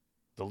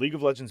The League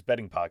of Legends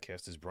betting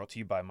podcast is brought to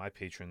you by my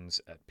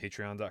patrons at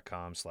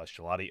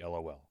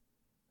patreon.com/GelatiLOL.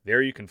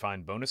 There you can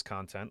find bonus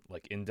content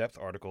like in-depth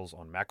articles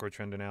on macro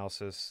trend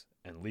analysis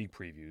and league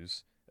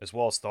previews, as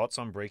well as thoughts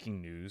on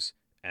breaking news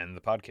and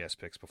the podcast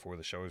picks before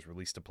the show is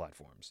released to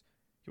platforms.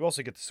 You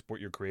also get to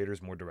support your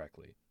creators more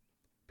directly.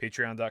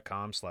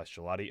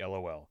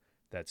 Patreon.com/GelatiLOL.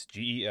 That's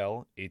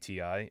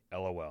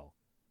GELATILOL.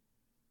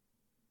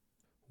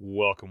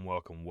 Welcome.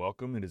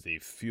 It is a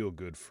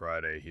feel-good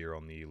Friday here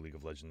on the League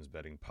of Legends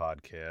Betting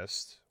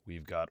Podcast.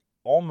 We've got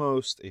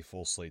almost a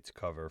full slate to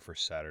cover for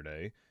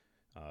Saturday.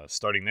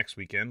 Starting next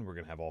weekend, we're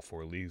going to have all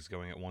 4 leagues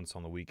going at once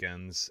on the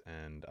weekends,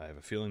 and I have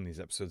a feeling these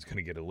episodes are going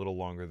to get a little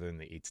longer than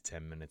the 8 to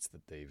 10 minutes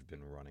that they've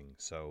been running.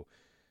 So,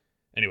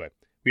 anyway,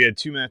 we had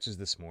 2 matches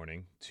this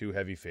morning, 2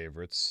 heavy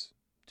favorites,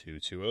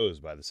 2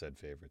 2-0s by the said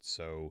favorites.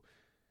 So,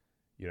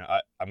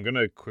 I'm going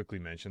to quickly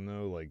mention,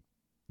 though,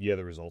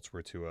 the results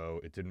were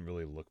 2-0. It didn't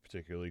really look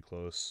particularly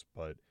close,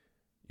 but,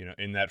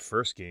 in that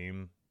first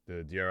game,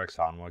 the DRX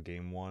Hanwha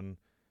game 1,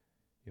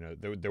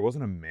 there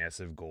wasn't a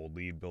massive gold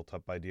lead built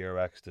up by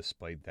DRX,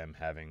 despite them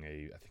having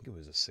I think it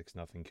was a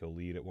 6-0 kill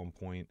lead at one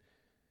point.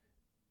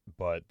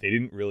 But they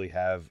didn't really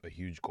have a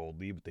huge gold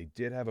lead, but they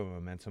did have a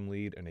momentum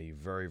lead and a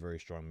very, very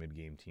strong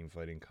mid-game team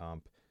fighting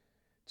comp.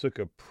 Took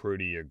a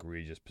pretty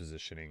egregious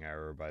positioning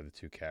error by the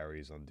 2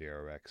 carries on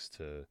DRX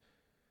to,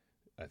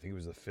 I think it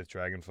was the 5th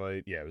Dragon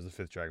fight. Yeah, it was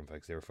the 5th Dragon fight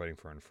because they were fighting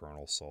for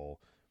Infernal Soul.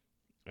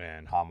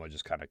 And Hanwha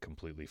just kind of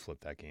completely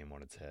flipped that game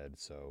on its head.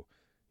 So,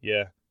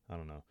 yeah, I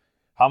don't know.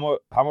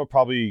 Hanwha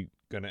probably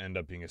going to end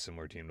up being a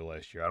similar team to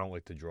last year. I don't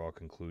like to draw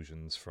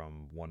conclusions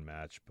from one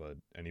match, but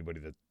anybody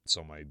that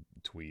saw my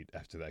tweet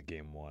after that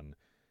game 1,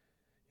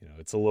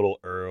 it's a little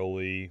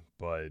early,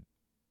 but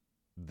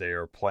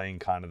they're playing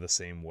kind of the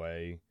same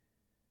way.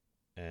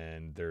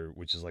 And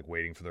which is like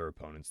waiting for their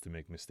opponents to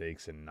make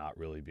mistakes and not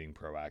really being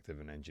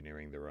proactive and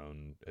engineering their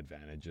own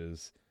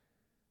advantages.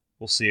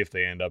 We'll see if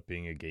they end up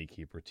being a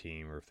gatekeeper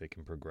team or if they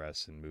can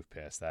progress and move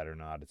past that or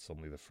not. It's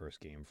only the first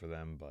game for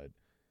them, but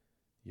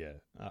yeah,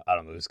 I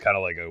don't know. There's kind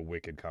of like a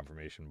wicked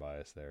confirmation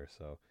bias there.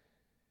 So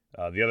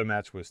the other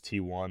match was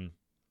T1.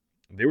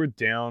 They were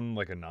down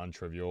like a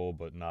non-trivial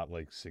but not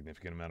like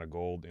significant amount of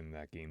gold in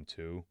that game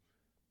too.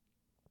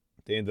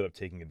 They ended up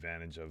taking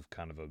advantage of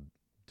kind of a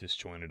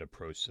disjointed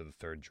approach to the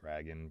 3rd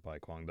Dragon by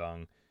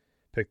Kwangdong.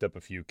 Picked up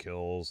a few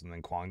kills, and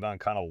then Kwangdong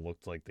kind of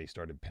looked like they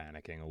started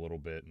panicking a little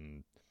bit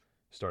and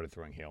started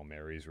throwing Hail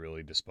Marys,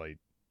 really, despite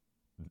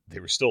they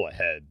were still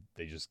ahead.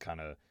 They just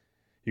kind of,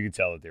 you could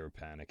tell that they were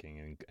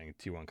panicking, and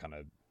T1 kind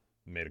of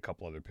made a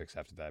couple other picks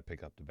after that,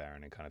 picked up the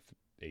Baron, and kind of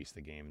aced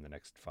the game in the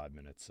next 5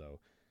 minutes.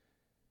 So,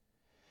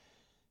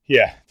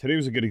 yeah, today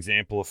was a good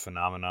example of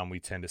phenomenon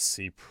we tend to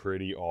see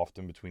pretty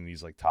often between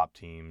these like top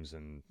teams,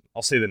 and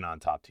I'll say the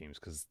non-top teams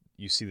because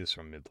you see this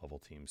from mid-level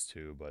teams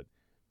too, but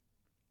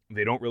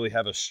they don't really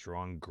have a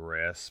strong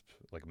grasp,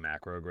 like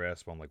macro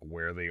grasp on like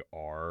where they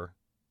are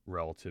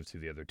relative to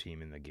the other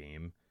team in the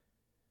game.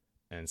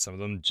 And some of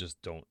them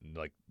just don't,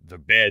 like the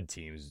bad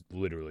teams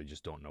literally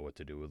just don't know what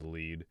to do with the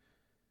lead.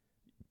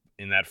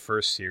 In that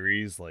first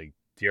series, like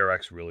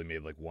DRX really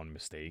made like one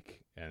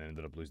mistake and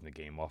ended up losing the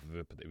game off of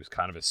it, but it was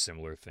kind of a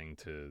similar thing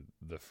to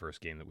the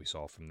first game that we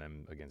saw from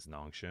them against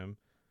Nongshim.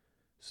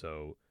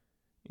 So,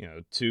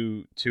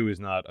 2 is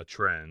not a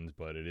trend,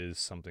 but it is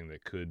something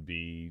that could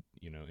be,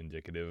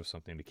 indicative of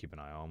something to keep an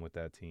eye on with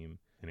that team.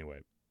 Anyway,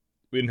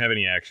 we didn't have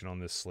any action on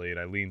this slate.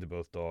 I leaned to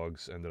both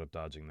dogs, ended up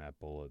dodging that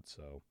bullet.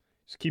 So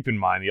just keep in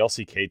mind, the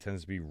LCK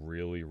tends to be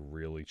really,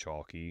 really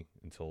chalky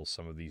until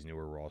some of these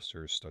newer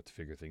rosters start to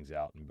figure things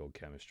out and build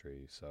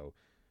chemistry. So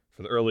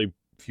for the early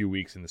few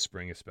weeks in the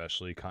spring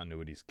especially,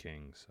 continuity is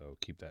king. So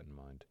keep that in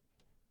mind.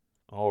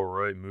 All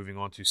right, moving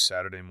on to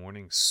Saturday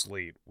morning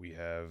slate. We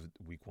have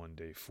Week 1,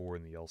 Day 4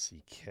 in the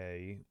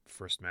LCK.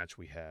 First match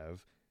we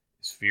have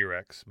is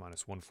FearX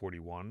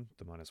 -141,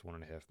 the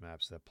 -1.5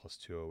 maps at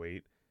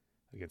 +208,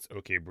 against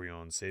OK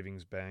Brion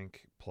Savings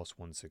Bank,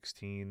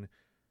 +116,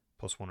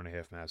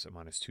 +1.5 maps at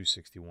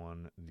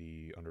 -261.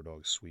 The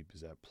underdog sweep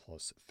is at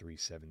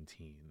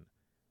 +317.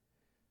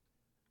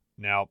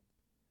 Now,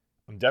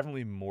 I'm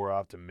definitely more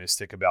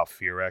optimistic about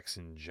FearX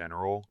in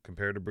general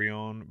compared to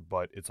Brion,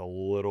 but it's a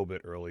little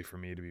bit early for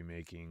me to be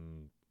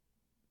making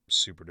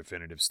super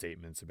definitive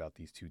statements about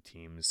these 2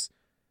 teams.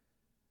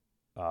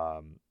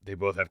 They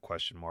both have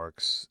question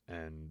marks,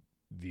 and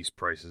these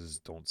prices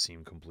don't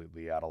seem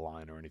completely out of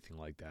line or anything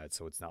like that,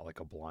 so it's not like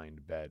a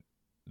blind bet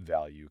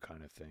value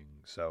kind of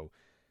thing. So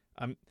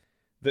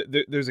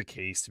there's a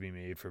case to be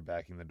made for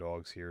backing the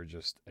dogs here,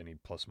 just any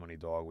plus money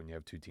dog when you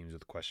have 2 teams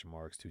with question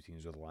marks, 2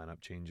 teams with lineup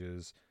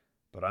changes.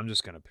 But I'm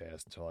just going to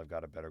pass until I've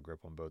got a better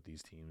grip on both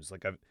these teams.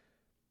 Like I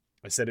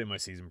said it in my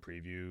season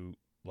preview,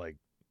 like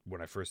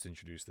when I first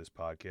introduced this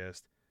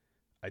podcast,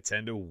 I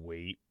tend to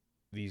wait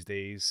these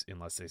days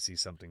unless I see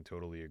something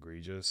totally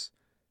egregious.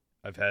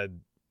 I've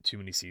had too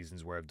many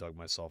seasons where I've dug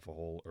myself a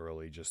hole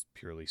early just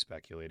purely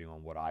speculating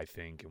on what I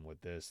think and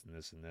what this and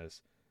this and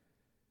this.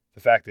 The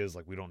fact is,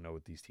 like, we don't know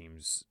what these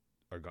teams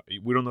are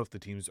we don't know if the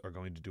teams are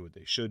going to do what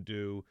they should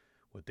do.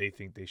 what they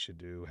think they should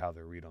do, how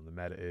their read on the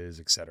meta is,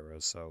 etc.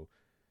 So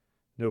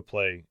no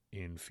play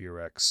in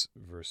Fear-X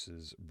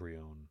versus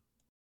Brion.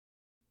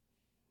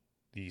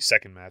 The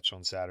second match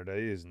on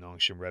Saturday is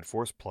Nongshim Red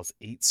Force plus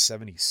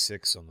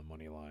 876 on the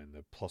money line.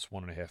 The plus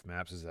 1.5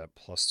 maps is at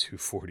plus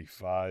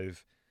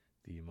 245.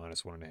 The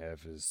minus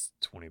 1.5 is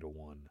 20 to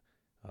 1.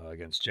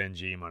 Against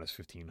Genji, minus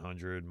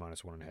 1500,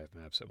 minus 1.5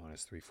 maps at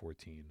minus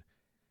 314.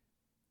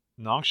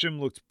 Nongshim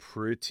looked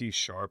pretty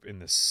sharp in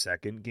the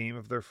second game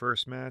of their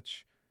first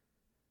match,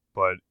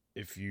 but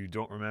if you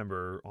don't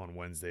remember on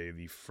Wednesday,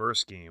 the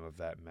first game of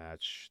that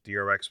match,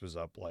 DRX was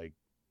up like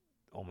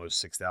almost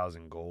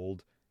 6,000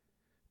 gold,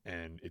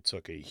 and it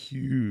took a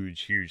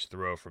huge, huge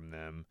throw from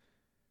them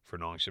for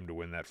Nongshim to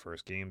win that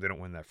first game. They don't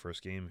win that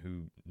first game,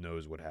 who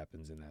knows what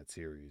happens in that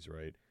series,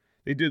 right?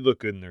 They did look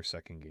good in their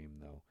second game,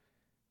 though.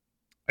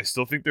 I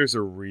still think there's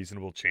a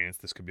reasonable chance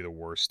this could be the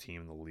worst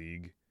team in the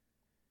league.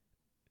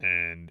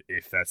 And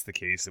if that's the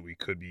case, that we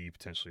could be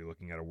potentially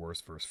looking at a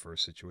worse versus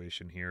first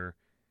situation here.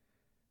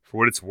 For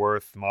what it's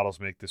worth, models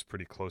make this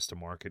pretty close to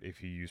market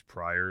if you use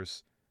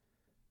priors.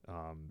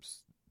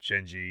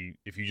 Genji,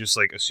 if you just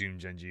like assume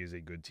Genji is a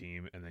good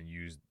team and then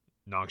use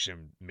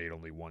Nongshim made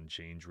only one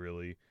change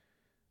really,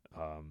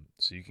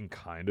 so you can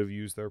kind of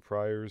use their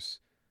priors.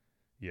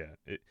 Yeah,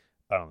 I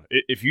don't know.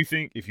 If you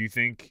think the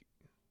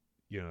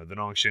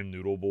Nongshim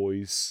Noodle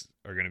Boys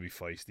are going to be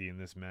feisty in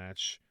this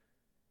match,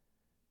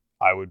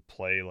 I would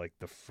play like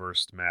the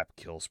first map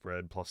kill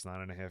spread plus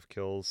 9.5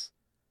 kills,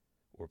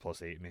 or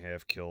plus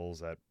 8.5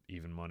 kills at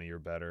even money or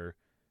better.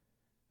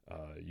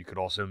 You could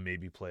also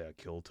maybe play a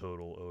kill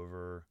total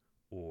over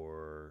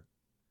or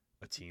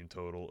a team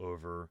total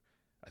over.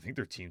 I think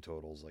their team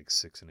total is like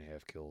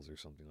 6.5 kills or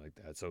something like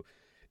that. So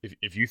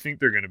if you think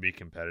they're going to be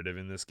competitive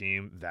in this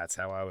game, that's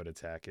how I would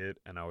attack it.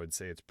 And I would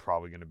say it's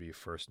probably going to be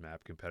first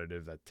map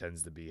competitive. That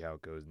tends to be how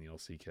it goes in the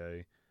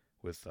LCK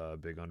with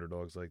big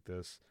underdogs like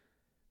this.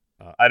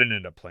 I didn't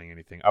end up playing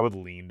anything. I would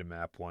lean to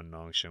map 1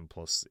 Nongshim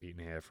plus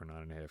 8.5 or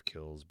 9.5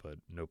 kills, but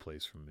no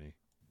plays from me.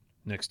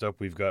 Next up,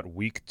 we've got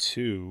week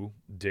 2,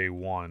 day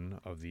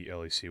 1 of the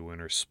LEC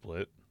winner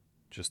split.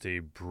 Just a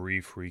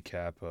brief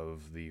recap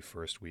of the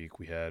first week.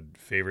 We had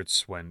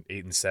favorites went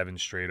 8-7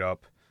 straight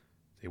up.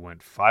 They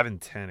went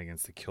 5-10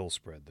 against the kill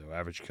spread, though.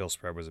 Average kill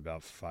spread was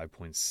about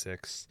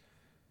 5.6.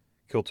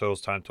 Kill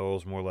totals, time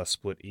totals, more or less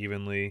split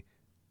evenly.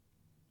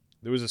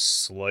 There was a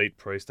slight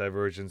price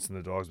divergence in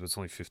the dogs, but it's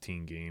only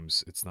 15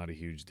 games. It's not a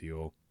huge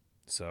deal.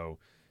 So,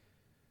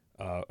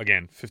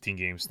 again, 15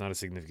 games, not a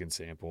significant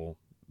sample,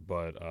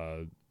 but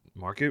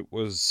market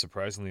was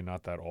surprisingly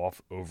not that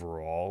off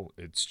overall.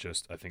 It's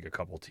just, I think, a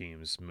couple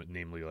teams,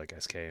 namely like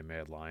SK and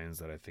Mad Lions,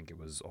 that I think it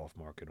was off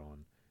market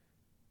on.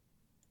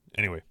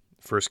 Anyway,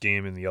 first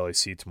game in the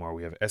LEC tomorrow,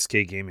 we have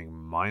SK Gaming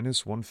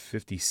minus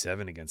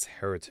 157 against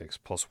Heretics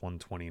plus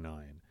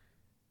 129.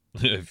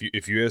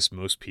 If you ask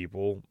most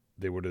people,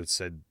 they would have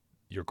said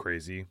you're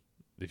crazy.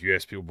 If you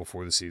ask people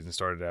before the season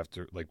started,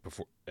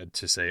 before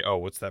to say, oh,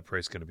 what's that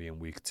price going to be in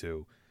week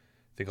 2?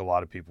 I think a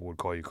lot of people would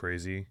call you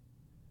crazy.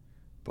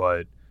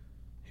 But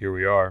here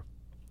we are.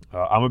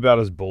 I'm about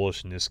as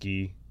bullish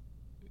Niski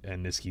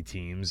and Niski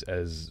teams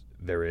as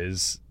there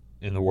is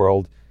in the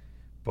world,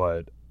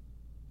 but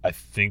I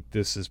think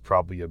this is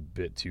probably a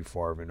bit too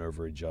far of an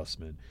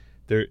over-adjustment.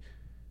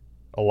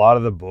 A lot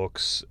of the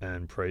books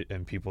and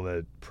people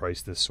that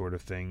price this sort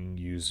of thing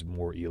use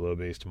more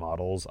ELO-based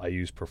models. I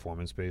use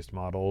performance-based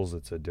models.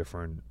 It's a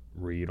different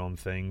read on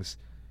things.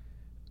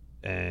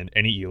 And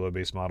any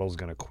ELO-based model is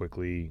going to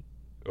quickly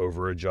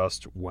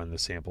over-adjust when the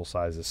sample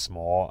size is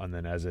small, and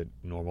then as it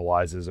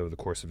normalizes over the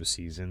course of a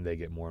season, they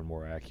get more and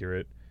more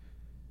accurate.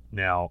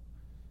 Now,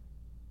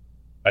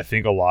 I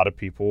think a lot of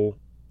people,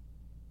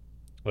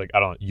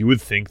 you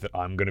would think that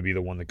I'm going to be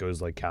the one that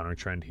goes like counter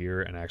trend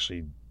here and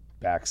actually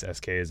backs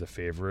SK as a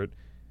favorite,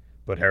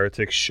 but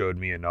Heretics showed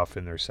me enough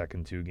in their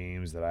second 2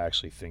 games that I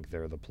actually think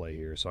they're the play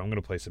here. So I'm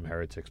going to play some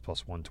Heretics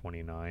plus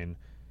 129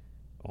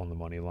 on the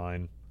money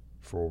line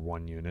for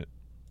 1 unit.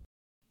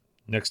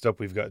 Next up,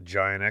 we've got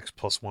Giant X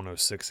plus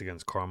 106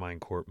 against Carmine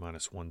Corp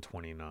minus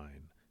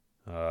 129.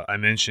 I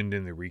mentioned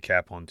in the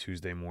recap on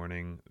Tuesday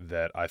morning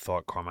that I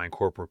thought Carmine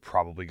Corp were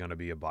probably going to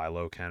be a buy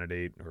low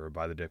candidate or a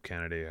buy the dip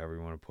candidate, however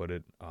you want to put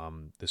it,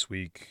 this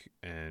week.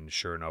 And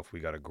sure enough, we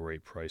got a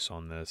great price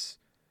on this.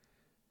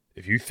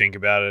 If you think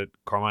about it,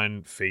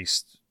 Carmine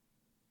faced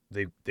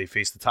the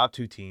top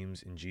 2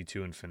 teams in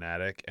G2 and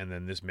Fnatic, and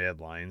then this Mad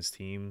Lions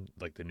team,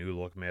 like the new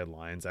look Mad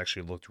Lions,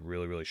 actually looked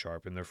really, really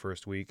sharp in their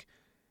first week.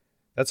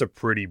 That's a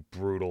pretty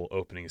brutal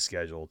opening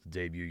schedule to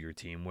debut your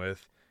team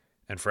with.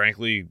 And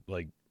frankly,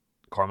 like,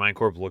 Carmine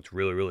Corp looked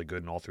really, really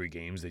good in all 3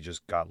 games. They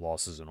just got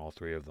losses in all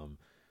 3 of them.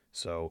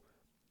 So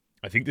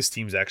I think this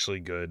team's actually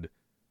good.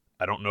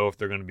 I don't know if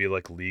they're going to be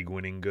like league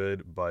winning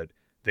good, but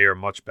they are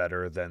much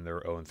better than their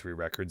 0-3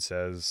 record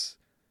says.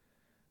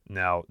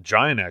 Now,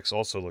 Giant X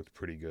also looked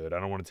pretty good. I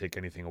don't want to take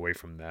anything away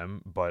from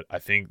them, but I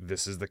think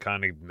this is the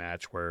kind of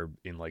match where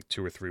in like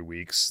 2 or 3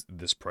 weeks,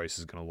 this price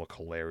is going to look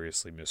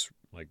hilariously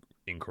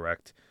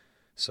incorrect.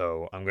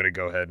 So I'm going to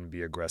go ahead and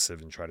be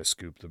aggressive and try to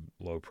scoop the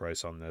low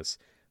price on this.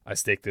 I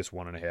staked this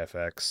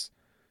 1.5x.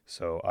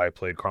 So I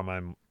played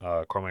Carmine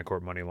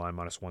Court money line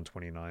minus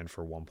 129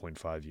 for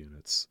 1.5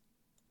 units.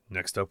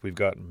 Next up, we've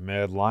got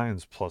Mad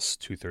Lions plus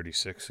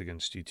 236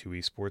 against G2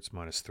 Esports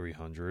minus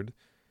 300.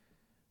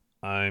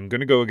 I'm going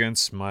to go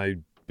against my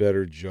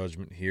better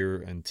judgment here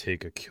and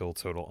take a kill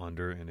total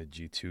under in a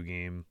G2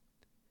 game.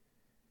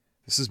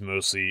 This is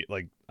mostly,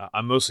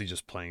 I'm mostly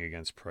just playing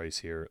against price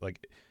here.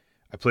 Like,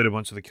 I played a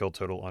bunch of the kill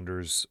total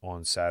unders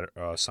on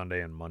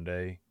Sunday and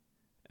Monday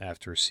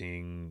after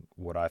seeing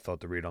what I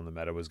thought the read on the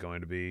meta was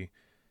going to be.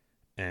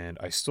 And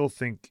I still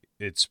think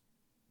it's,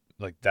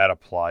 that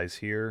applies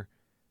here.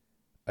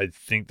 I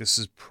think this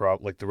is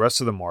the rest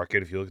of the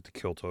market, if you look at the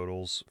kill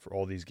totals for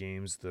all these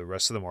games, the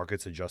rest of the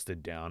market's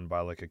adjusted down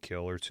by a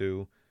kill or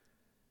two.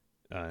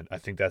 And I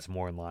think that's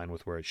more in line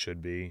with where it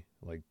should be,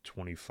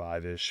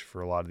 25-ish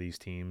for a lot of these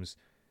teams.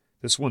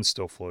 This one's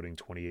still floating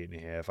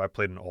 28.5. I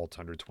played an alt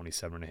under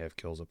 27.5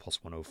 kills at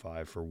plus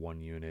 105 for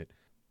 1 unit.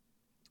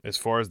 As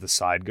far as the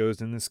side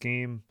goes in this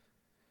game,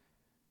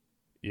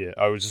 yeah,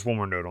 I was just one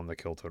more note on the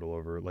kill total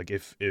over.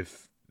 If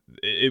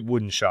it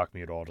wouldn't shock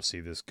me at all to see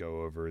this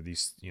go over.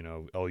 These,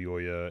 El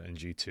Yoya and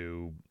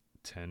G2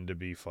 tend to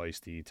be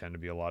feisty, tend to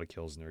be a lot of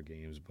kills in their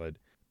games, but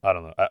I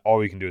don't know. All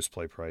we can do is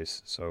play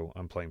price, so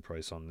I'm playing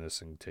price on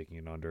this and taking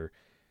it under.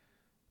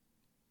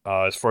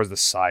 As far as the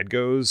side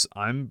goes,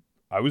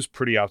 I was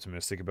pretty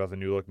optimistic about the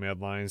new look Mad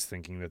Lions,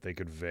 thinking that they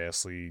could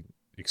vastly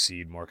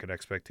exceed market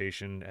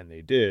expectation, and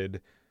they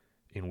did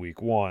in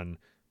week 1.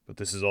 But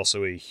this is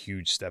also a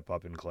huge step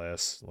up in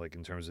class,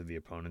 in terms of the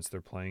opponents they're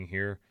playing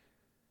here.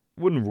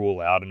 Wouldn't rule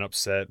out an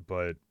upset,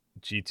 but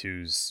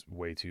G2's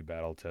way too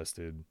battle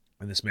tested.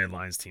 And this Mad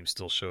Lions team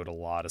still showed a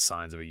lot of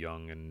signs of a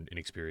young and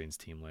inexperienced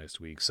team last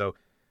week. So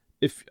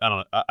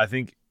I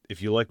think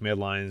if you like Mad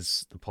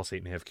Lions, the plus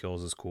 8.5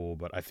 kills is cool,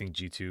 but I think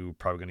G2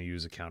 probably going to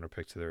use a counter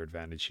pick to their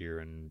advantage here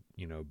and,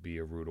 be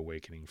a rude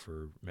awakening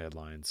for Mad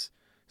Lions.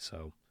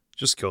 So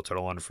just kill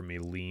total under for me,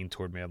 lean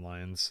toward Mad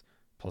Lions,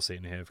 plus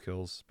 8.5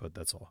 kills, but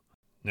that's all.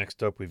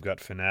 Next up, we've got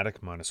Fnatic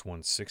minus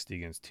 160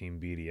 against Team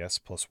BDS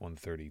plus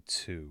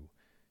 132.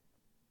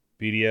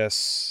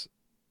 BDS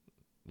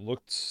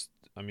looked,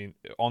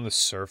 on the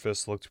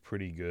surface, looked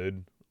pretty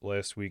good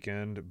last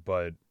weekend,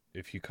 but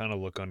if you kind of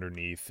look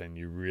underneath and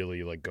you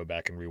really go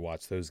back and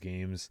rewatch those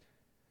games,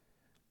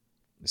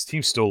 this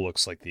team still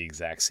looks like the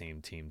exact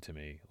same team to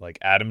me.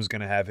 Adam's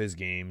going to have his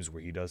games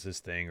where he does his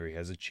thing or he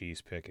has a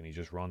cheese pick and he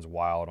just runs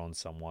wild on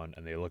someone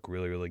and they look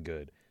really, really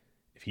good.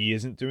 If he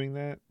isn't doing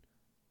that,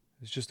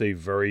 it's just a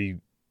very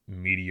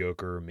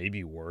mediocre,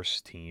 maybe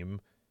worse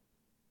team.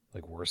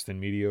 Worse than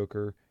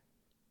mediocre.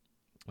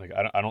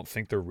 I don't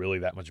think they're really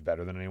that much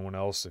better than anyone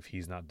else if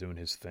he's not doing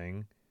his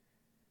thing.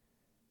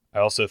 I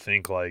also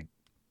think,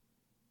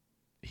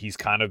 he's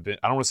kind of been...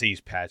 I don't want to say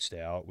he's patched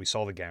out. We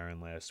saw the Garen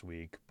last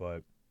week,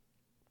 but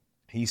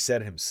he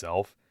said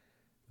himself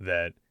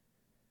that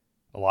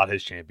a lot of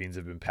his champions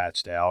have been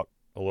patched out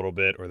a little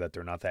bit or that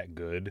they're not that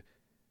good.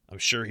 I'm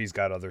sure he's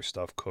got other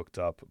stuff cooked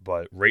up,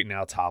 but right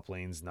now top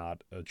lane's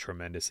not a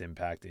tremendous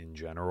impact in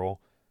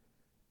general.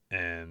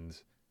 And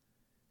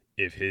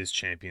if his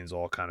champions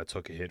all kind of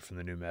took a hit from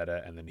the new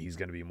meta and then he's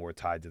going to be more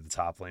tied to the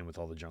top lane with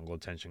all the jungle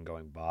attention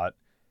going bot,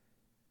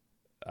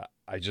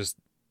 I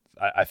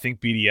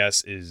think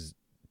BDS is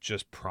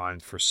just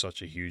primed for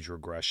such a huge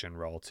regression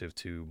relative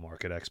to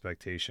market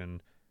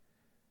expectation.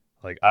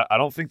 I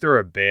don't think they're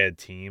a bad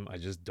team. I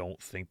just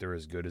don't think they're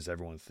as good as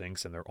everyone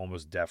thinks, and they're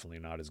almost definitely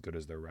not as good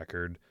as their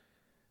record.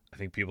 I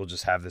think people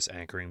just have this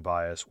anchoring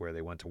bias where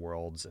they went to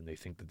Worlds and they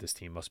think that this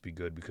team must be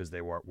good because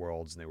they were at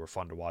Worlds and they were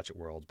fun to watch at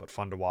Worlds, but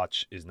fun to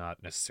watch is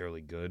not necessarily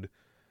good.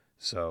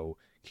 So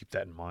keep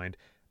that in mind.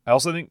 I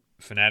also think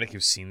Fnatic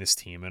have seen this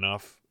team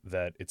enough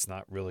that it's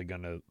not really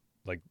going to,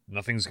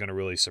 nothing's going to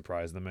really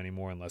surprise them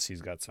anymore unless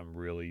he's got some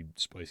really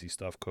spicy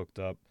stuff cooked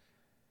up.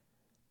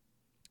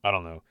 I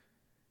don't know.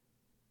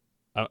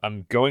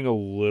 I'm going a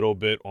little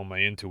bit on my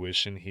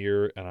intuition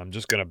here, and I'm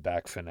just going to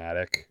back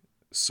Fnatic,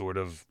 sort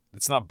of.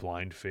 It's not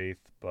blind faith,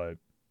 but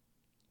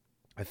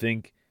I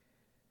think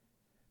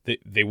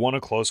they won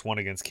a close one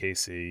against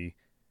KC.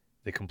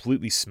 They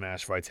completely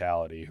smashed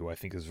Vitality, who I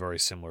think is very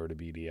similar to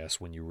BDS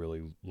when you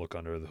really look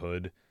under the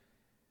hood.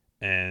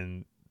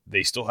 And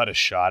they still had a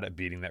shot at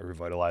beating that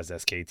revitalized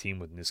SK team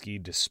with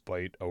Niski,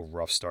 despite a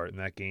rough start in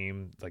that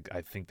game.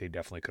 I think they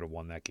definitely could have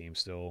won that game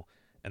still.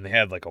 And they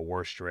had a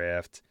worse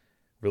draft,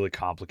 really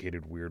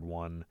complicated, weird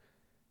one.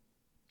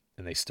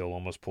 And they still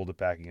almost pulled it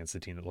back against a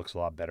team that looks a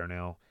lot better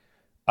now.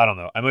 I don't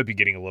know. I might be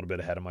getting a little bit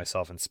ahead of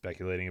myself and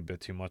speculating a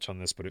bit too much on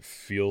this, but it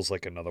feels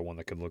like another one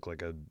that could look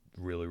like a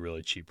really,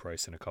 really cheap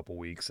price in a couple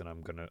weeks, and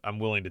I'm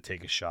willing to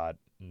take a shot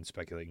and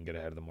speculate and get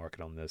ahead of the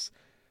market on this.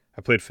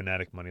 I played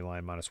Fnatic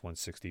moneyline minus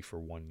 160 for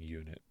 1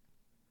 unit.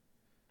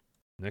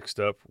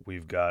 Next up,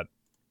 we've got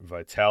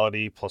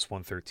Vitality plus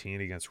 113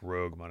 against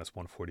Rogue minus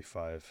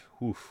 145.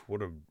 Oof,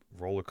 what a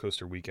roller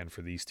coaster weekend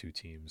for these two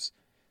teams.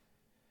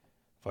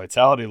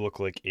 Vitality looked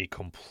like a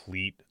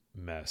complete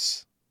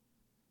mess.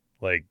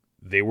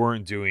 They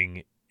weren't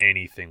doing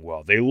anything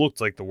well. They looked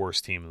like the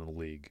worst team in the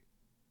league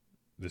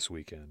this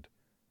weekend.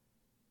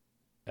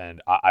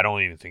 and I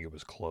don't even think it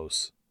was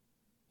close.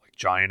 Like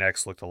Giant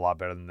X looked a lot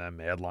better than them.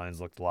 Mad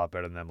Lions looked a lot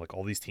better than them. Like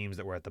all these teams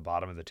that were at the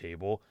bottom of the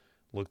table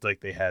looked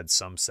like they had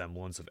some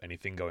semblance of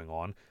anything going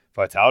on.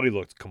 Vitality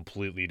looked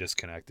completely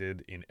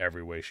disconnected in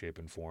every way, shape,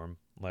 and form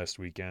last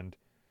weekend.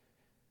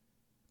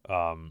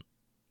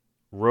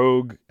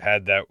 Rogue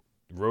had that.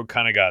 Rogue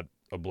kind of got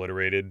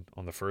obliterated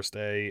on the first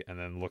day and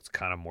then looked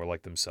kind of more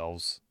like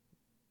themselves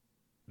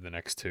the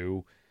next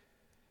two.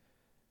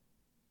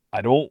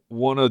 I don't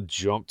want to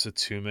jump to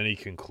too many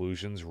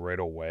conclusions right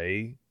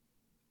away,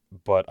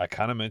 but I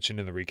kind of mentioned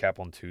in the recap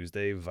on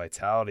Tuesday,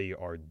 Vitality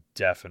are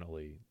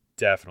definitely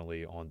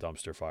on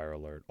dumpster fire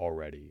alert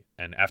already.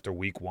 And after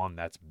week 1,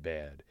 that's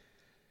bad.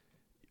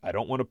 I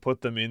don't want to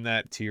put them in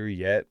that tier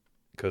yet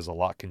because a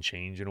lot can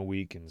change in a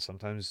week, and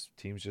sometimes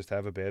teams just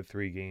have a bad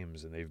 3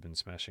 games and they've been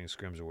smashing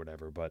scrims or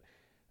whatever. But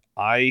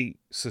I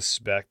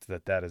suspect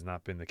that has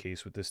not been the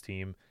case with this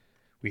team.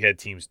 We had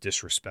teams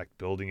disrespect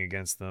building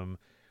against them.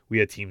 We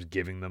had teams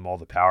giving them all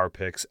the power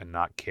picks and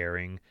not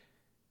caring.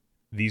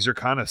 These are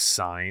kind of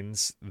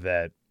signs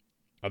that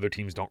other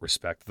teams don't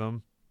respect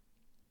them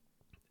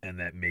and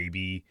that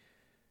maybe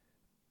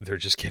they're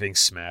just getting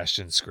smashed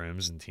in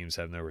scrims and teams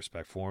have no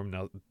respect for them.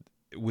 Now,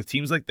 with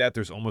teams like that,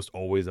 there's almost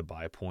always a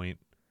buy point,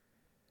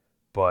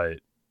 but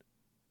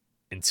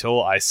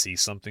until I see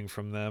something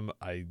from them,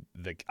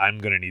 I'm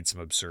going to need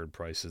some absurd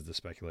prices to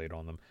speculate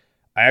on them.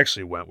 I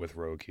actually went with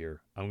Rogue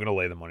here. I'm going to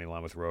lay the money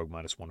line with Rogue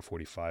minus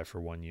 145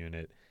 for 1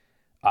 unit.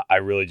 I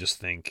really just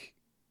think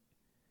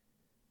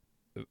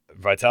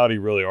Vitality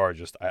really are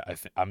just.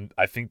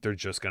 I think they're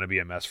just going to be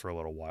a mess for a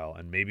little while,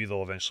 and maybe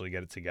they'll eventually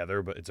get it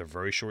together. But it's a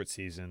very short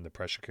season. The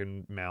pressure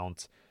can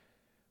mount.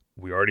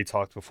 We already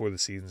talked before the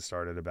season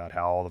started about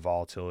how all the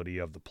volatility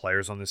of the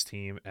players on this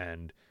team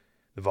and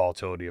the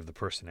volatility of the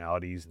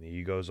personalities and the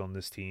egos on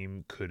this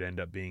team could end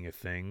up being a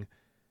thing.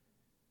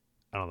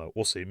 I don't know.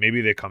 We'll see.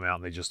 Maybe they come out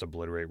and they just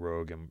obliterate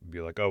Rogue and be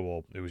like, oh,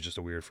 well, it was just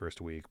a weird first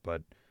week,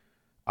 but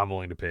I'm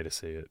willing to pay to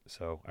see it.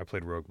 So I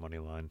played Rogue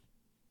Moneyline.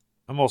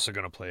 I'm also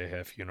going to play a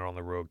half unit on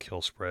the Rogue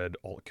kill spread.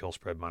 Alt kill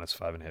spread minus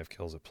 5.5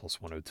 kills at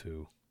plus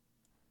 102.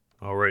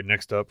 All right,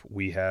 next up,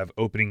 we have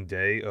opening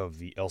day of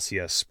the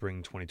LCS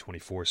Spring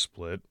 2024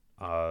 split.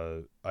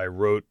 I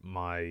wrote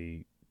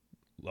my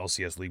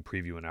LCS League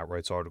preview and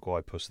outrights article.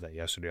 I posted that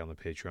yesterday on the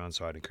Patreon,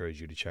 so I'd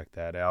encourage you to check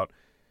that out.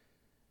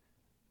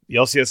 The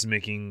LCS is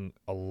making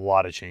a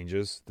lot of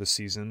changes this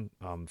season.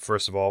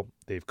 First of all,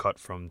 they've cut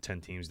from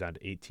 10 teams down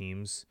to 8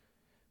 teams,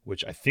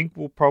 which I think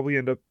will probably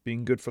end up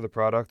being good for the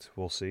product.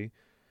 We'll see.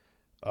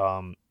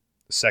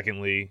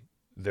 Secondly,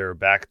 they're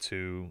back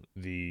to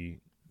the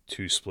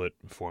 2-split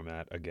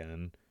format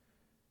again.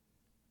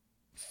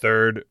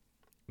 Third,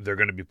 they're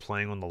going to be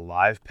playing on the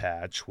live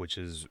patch, which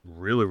is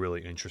really,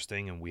 really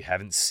interesting, and we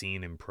haven't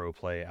seen in pro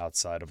play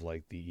outside of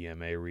like the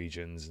EMA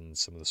regions and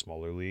some of the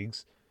smaller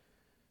leagues.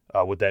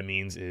 What that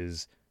means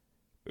is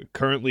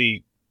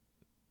currently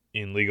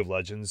in League of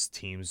Legends,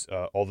 teams,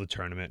 all the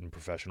tournament and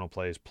professional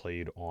play is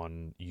played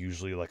on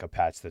usually like a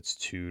patch that's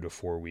 2 to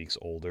 4 weeks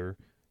older,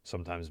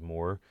 sometimes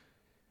more.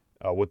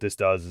 What this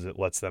does is it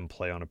lets them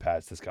play on a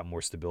patch that's got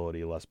more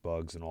stability, less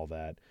bugs, and all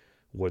that.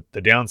 What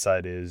the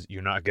downside is,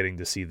 you're not getting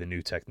to see the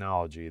new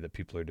technology that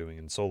people are doing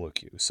in solo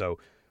queue. So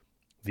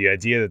the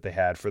idea that they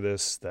had for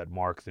this, that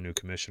Mark, the new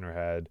commissioner,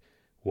 had,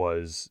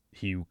 was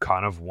he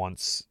kind of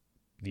wants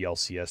the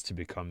LCS to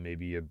become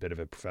maybe a bit of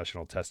a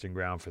professional testing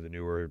ground for the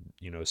newer,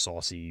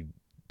 saucy,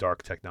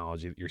 dark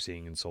technology that you're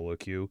seeing in solo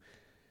queue.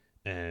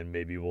 And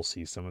maybe we'll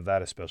see some of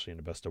that, especially in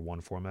a best of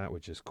 1 format,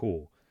 which is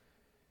cool.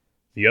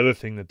 The other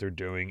thing that they're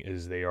doing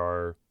is they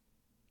are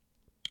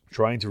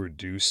trying to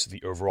reduce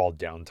the overall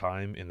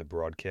downtime in the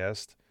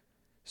broadcast.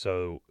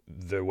 So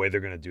the way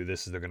they're going to do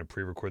this is they're going to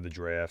pre-record the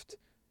draft,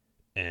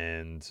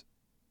 and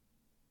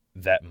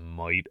that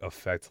might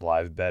affect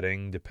live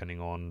betting depending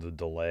on the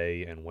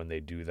delay and when they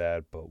do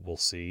that, but we'll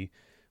see.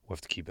 We'll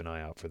have to keep an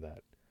eye out for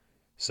that.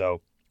 So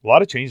a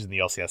lot of changes in the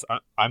LCS.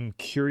 I'm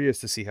curious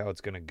to see how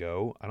it's going to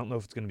go. I don't know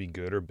if it's going to be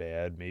good or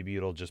bad. Maybe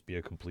it'll just be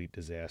a complete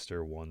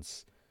disaster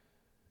once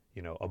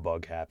a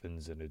bug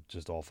happens and it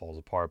just all falls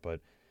apart. But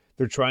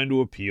they're trying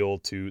to appeal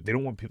to, they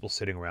don't want people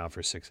sitting around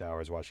for 6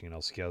 hours watching an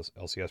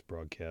LCS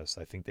broadcast.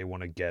 I think they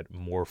want to get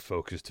more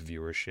focused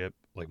viewership,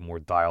 like more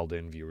dialed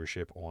in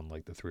viewership on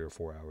like the 3 or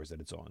 4 hours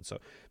that it's on. So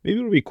maybe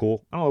it'll be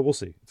cool. I don't know. We'll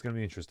see. It's going to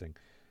be interesting.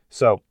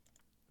 So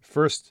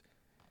first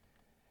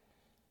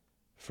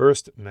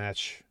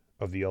match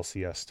of the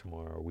LCS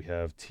tomorrow, we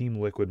have Team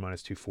Liquid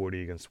minus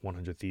 240 against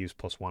 100 Thieves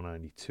plus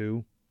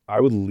 192. I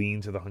would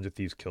lean to the 100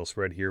 Thieves kill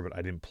spread here, but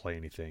I didn't play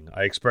anything.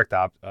 I expressed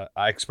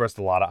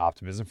a lot of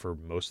optimism for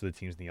most of the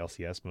teams in the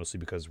LCS, mostly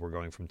because we're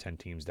going from 10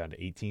 teams down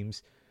to 8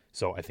 teams.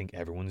 So I think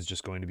everyone's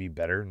just going to be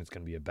better, and it's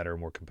going to be a better,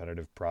 more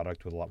competitive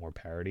product with a lot more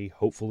parity,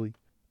 hopefully.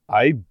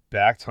 I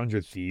backed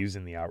 100 Thieves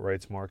in the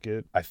outrights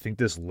market. I think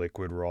this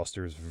Liquid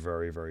roster is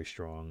very, very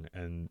strong,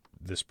 and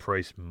this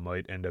price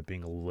might end up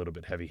being a little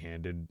bit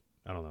heavy-handed.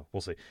 I don't know.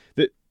 We'll see.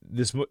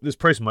 This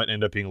price might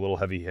end up being a little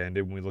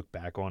heavy-handed when we look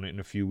back on it in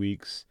a few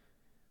weeks.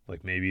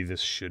 Like maybe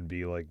this should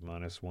be like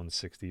minus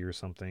 160 or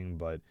something,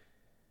 but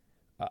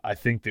I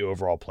think the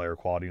overall player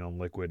quality on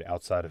Liquid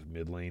outside of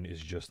mid lane is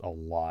just a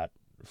lot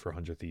for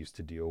 100 Thieves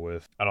to deal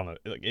with. I don't know.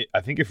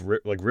 I think if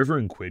River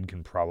and Quid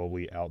can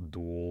probably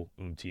outduel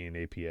Umti and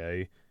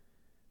APA,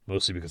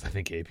 mostly because I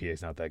think APA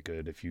is not that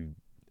good. If you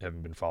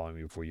haven't been following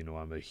me before, you know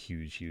I'm a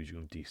huge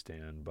Umti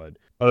stan. But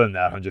other than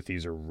that, 100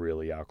 Thieves are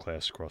really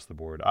outclassed across the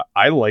board.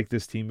 I like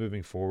this team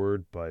moving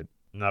forward, but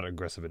not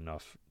aggressive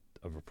enough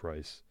of a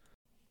price.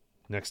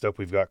 Next up,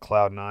 we've got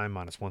Cloud9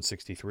 minus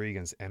 163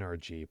 against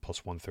NRG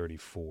plus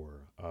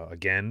 134.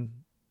 Again,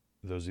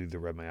 those of you that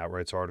read my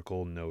Outrights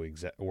article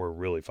or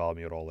really followed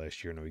me at all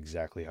last year know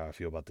exactly how I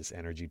feel about this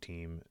Energy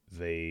team.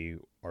 They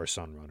are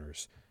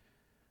Sunrunners.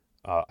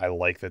 I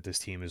like that this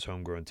team is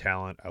homegrown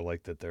talent. I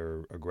like that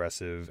they're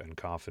aggressive and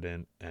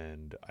confident,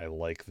 and I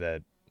like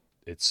that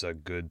it's a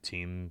good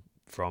team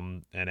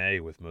from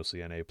NA with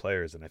mostly NA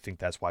players, and I think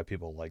that's why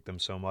people like them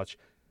so much.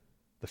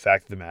 The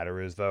fact of the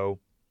matter is, though,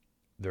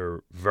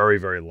 they're very,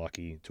 very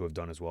lucky to have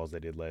done as well as they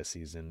did last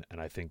season, and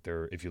I think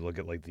if you look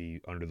at like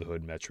the under the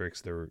hood metrics,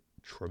 they're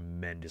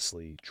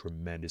tremendously,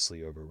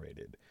 tremendously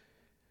overrated.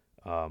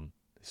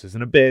 This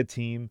isn't a bad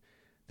team.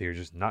 They're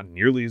just not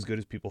nearly as good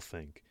as people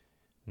think.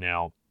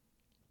 Now,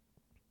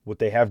 what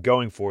they have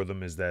going for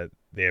them is that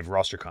they have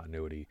roster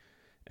continuity.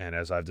 And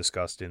as I've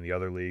discussed in the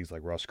other leagues,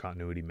 like roster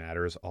continuity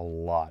matters a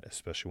lot,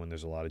 especially when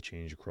there's a lot of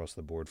change across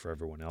the board for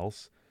everyone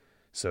else.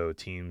 So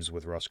teams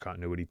with roster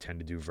continuity tend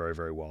to do very,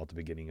 very well at the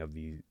beginning of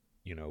the,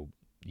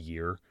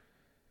 year.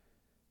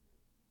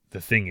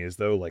 The thing is,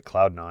 though, like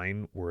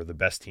Cloud9 were the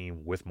best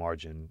team with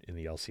margin in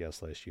the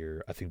LCS last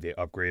year. I think they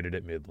upgraded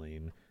at mid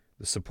lane.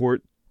 The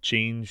support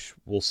change,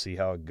 we'll see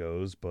how it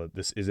goes, but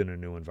this isn't a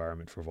new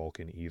environment for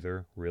Vulcan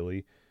either,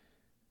 really.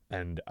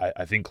 And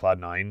I think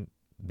Cloud9,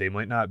 they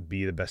might not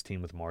be the best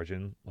team with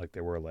margin like they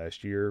were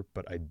last year,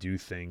 but I do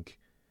think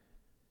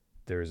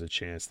there's a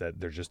chance that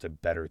they're just a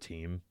better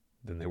team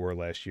than they were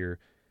last year.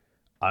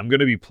 I'm going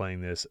to be playing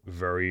this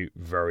very,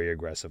 very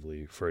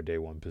aggressively for a day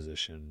one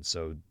position.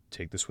 So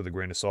take this with a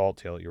grain of salt,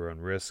 tail at your own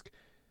risk.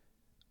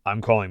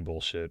 I'm calling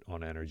bullshit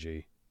on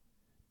Energy.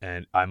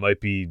 And I might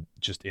be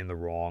just in the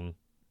wrong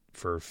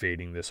for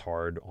fading this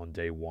hard on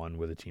day one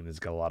with a team that's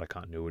got a lot of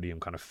continuity. I'm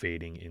kind of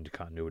fading into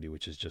continuity,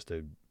 which is just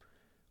a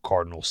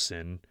cardinal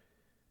sin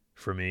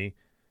for me.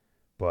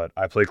 But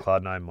I played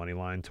Cloud9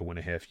 moneyline to win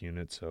a half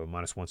unit, so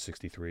minus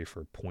 163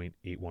 for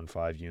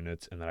 0.815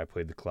 units. And then I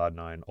played the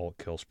Cloud9 alt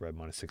kill spread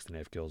minus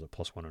 6.5 kills at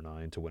plus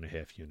 109 to win a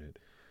half unit.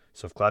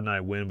 So if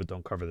Cloud9 win but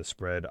don't cover the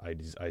spread,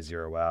 I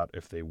zero out.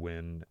 If they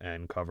win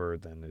and cover,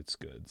 then it's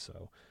good.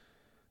 So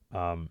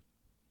I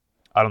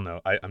don't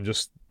know.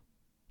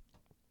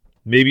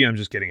 Maybe I'm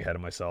just getting ahead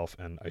of myself,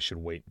 and I should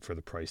wait for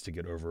the price to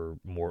get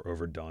more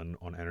overdone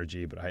on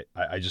Energy. But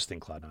I just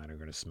think Cloud9 are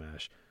going to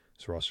smash.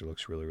 This roster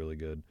looks really, really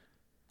good.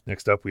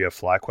 Next up, we have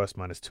FlyQuest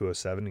minus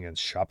 207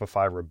 against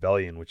Shopify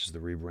Rebellion, which is the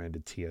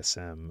rebranded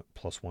TSM,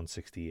 plus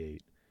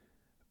 168.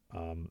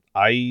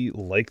 I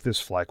like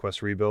this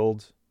FlyQuest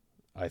rebuild.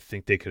 I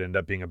think they could end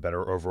up being a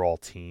better overall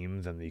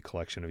team than the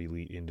collection of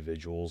elite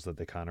individuals that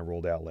they kind of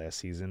rolled out last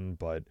season.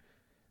 But,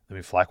 I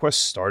mean, FlyQuest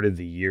started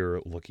the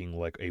year looking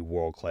like a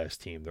world-class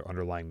team. Their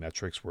underlying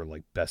metrics were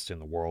like best in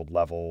the world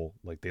level.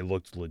 Like, they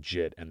looked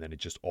legit, and then it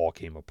just all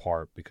came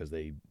apart because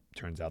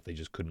turns out they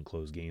just couldn't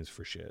close games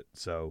for shit.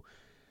 So,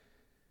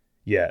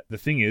 yeah, the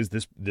thing is,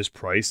 this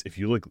price, if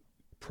you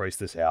price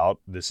this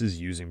out, this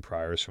is using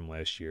priors from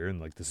last year,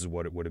 and like this is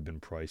what it would have been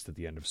priced at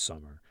the end of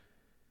summer.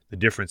 The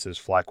difference is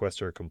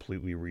FlyQuest are a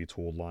completely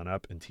retooled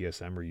lineup, and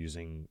TSM are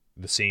using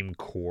the same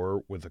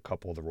core with a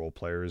couple of the role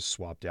players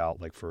swapped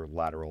out like for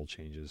lateral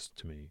changes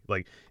to me.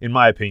 Like, in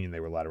my opinion, they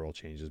were lateral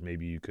changes.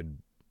 Maybe you could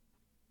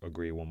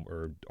agree one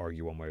or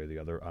argue one way or the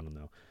other. I don't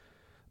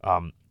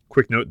know.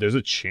 Quick note, there's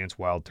a chance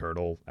Wild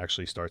Turtle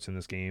actually starts in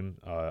this game.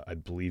 I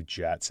believe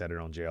Jat said it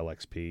on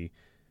JLXP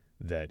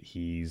that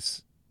he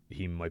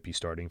might be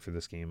starting for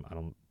this game.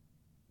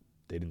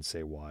 They didn't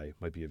say why. It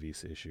might be a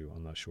visa issue.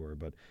 I'm not sure,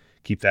 but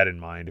keep that in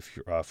mind if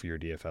you're for your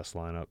DFS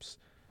lineups.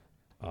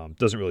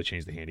 Doesn't really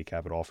change the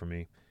handicap at all for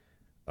me.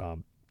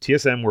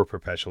 TSM were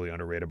perpetually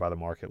underrated by the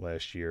market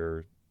last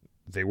year.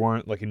 They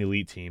weren't like an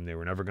elite team. They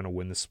were never going to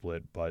win the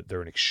split, but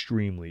they're an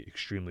extremely,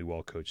 extremely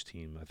well-coached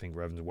team. I think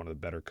Revan's one of the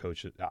better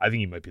coaches. I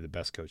think he might be the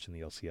best coach in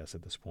the LCS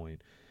at this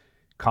point.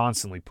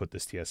 Constantly put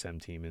this TSM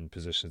team in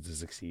positions to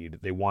succeed.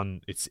 They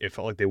won. It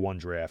felt like they won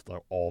draft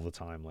all the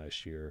time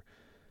last year.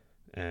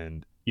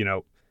 And,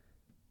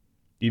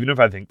 even if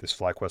I think this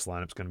FlyQuest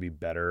lineup's going to be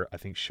better, I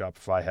think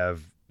Shopify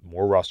have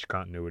more roster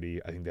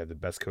continuity. I think they have the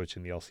best coach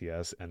in the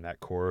LCS, and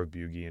that core of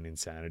Bugie and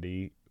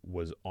Insanity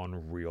was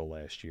unreal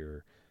last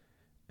year.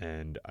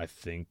 And I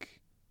think,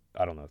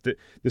 I don't know,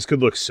 this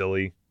could look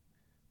silly,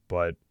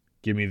 but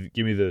give me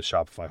the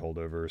Shopify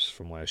holdovers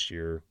from last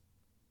year,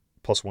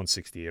 plus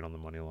 168 on the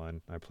money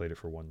line. I played it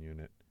for 1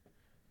 unit.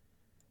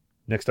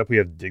 Next up, we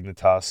have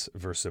Dignitas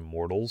versus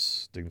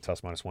Immortals.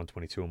 Dignitas minus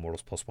 122,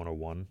 Immortals plus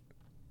 101.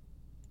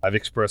 I've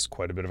expressed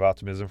quite a bit of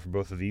optimism for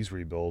both of these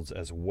rebuilds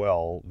as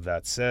well.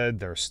 That said,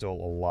 there are still a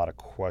lot of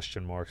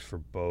question marks for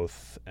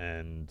both,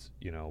 and,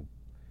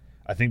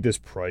 I think this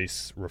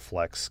price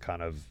reflects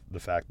kind of the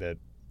fact that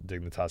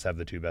Dignitas have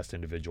the two best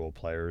individual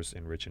players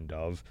in Rich and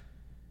Dove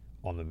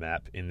on the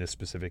map in this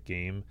specific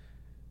game,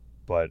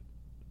 but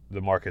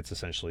the market's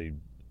essentially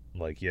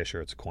like, yeah,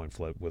 sure, it's a coin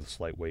flip with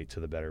slight weight to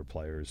the better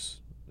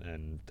players,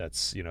 and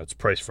that's, it's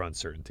price for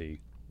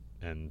uncertainty,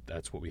 and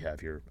that's what we have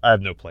here. I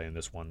have no play in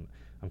this one.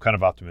 I'm kind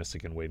of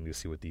optimistic and waiting to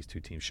see what these two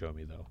teams show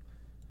me, though.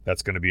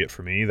 That's going to be it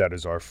for me. That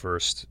is our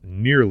first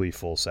nearly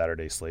full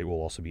Saturday slate.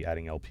 We'll also be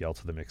adding LPL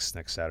to the mix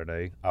next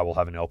Saturday. I will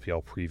have an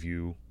LPL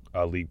preview,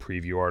 league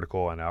preview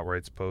article on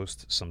Outrights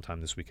post sometime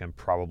this weekend,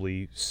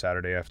 probably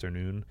Saturday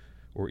afternoon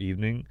or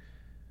evening,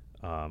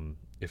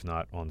 if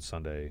not on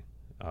Sunday.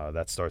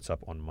 That starts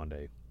up on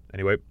Monday.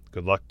 Anyway,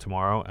 good luck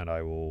tomorrow, and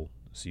I will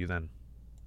see you then.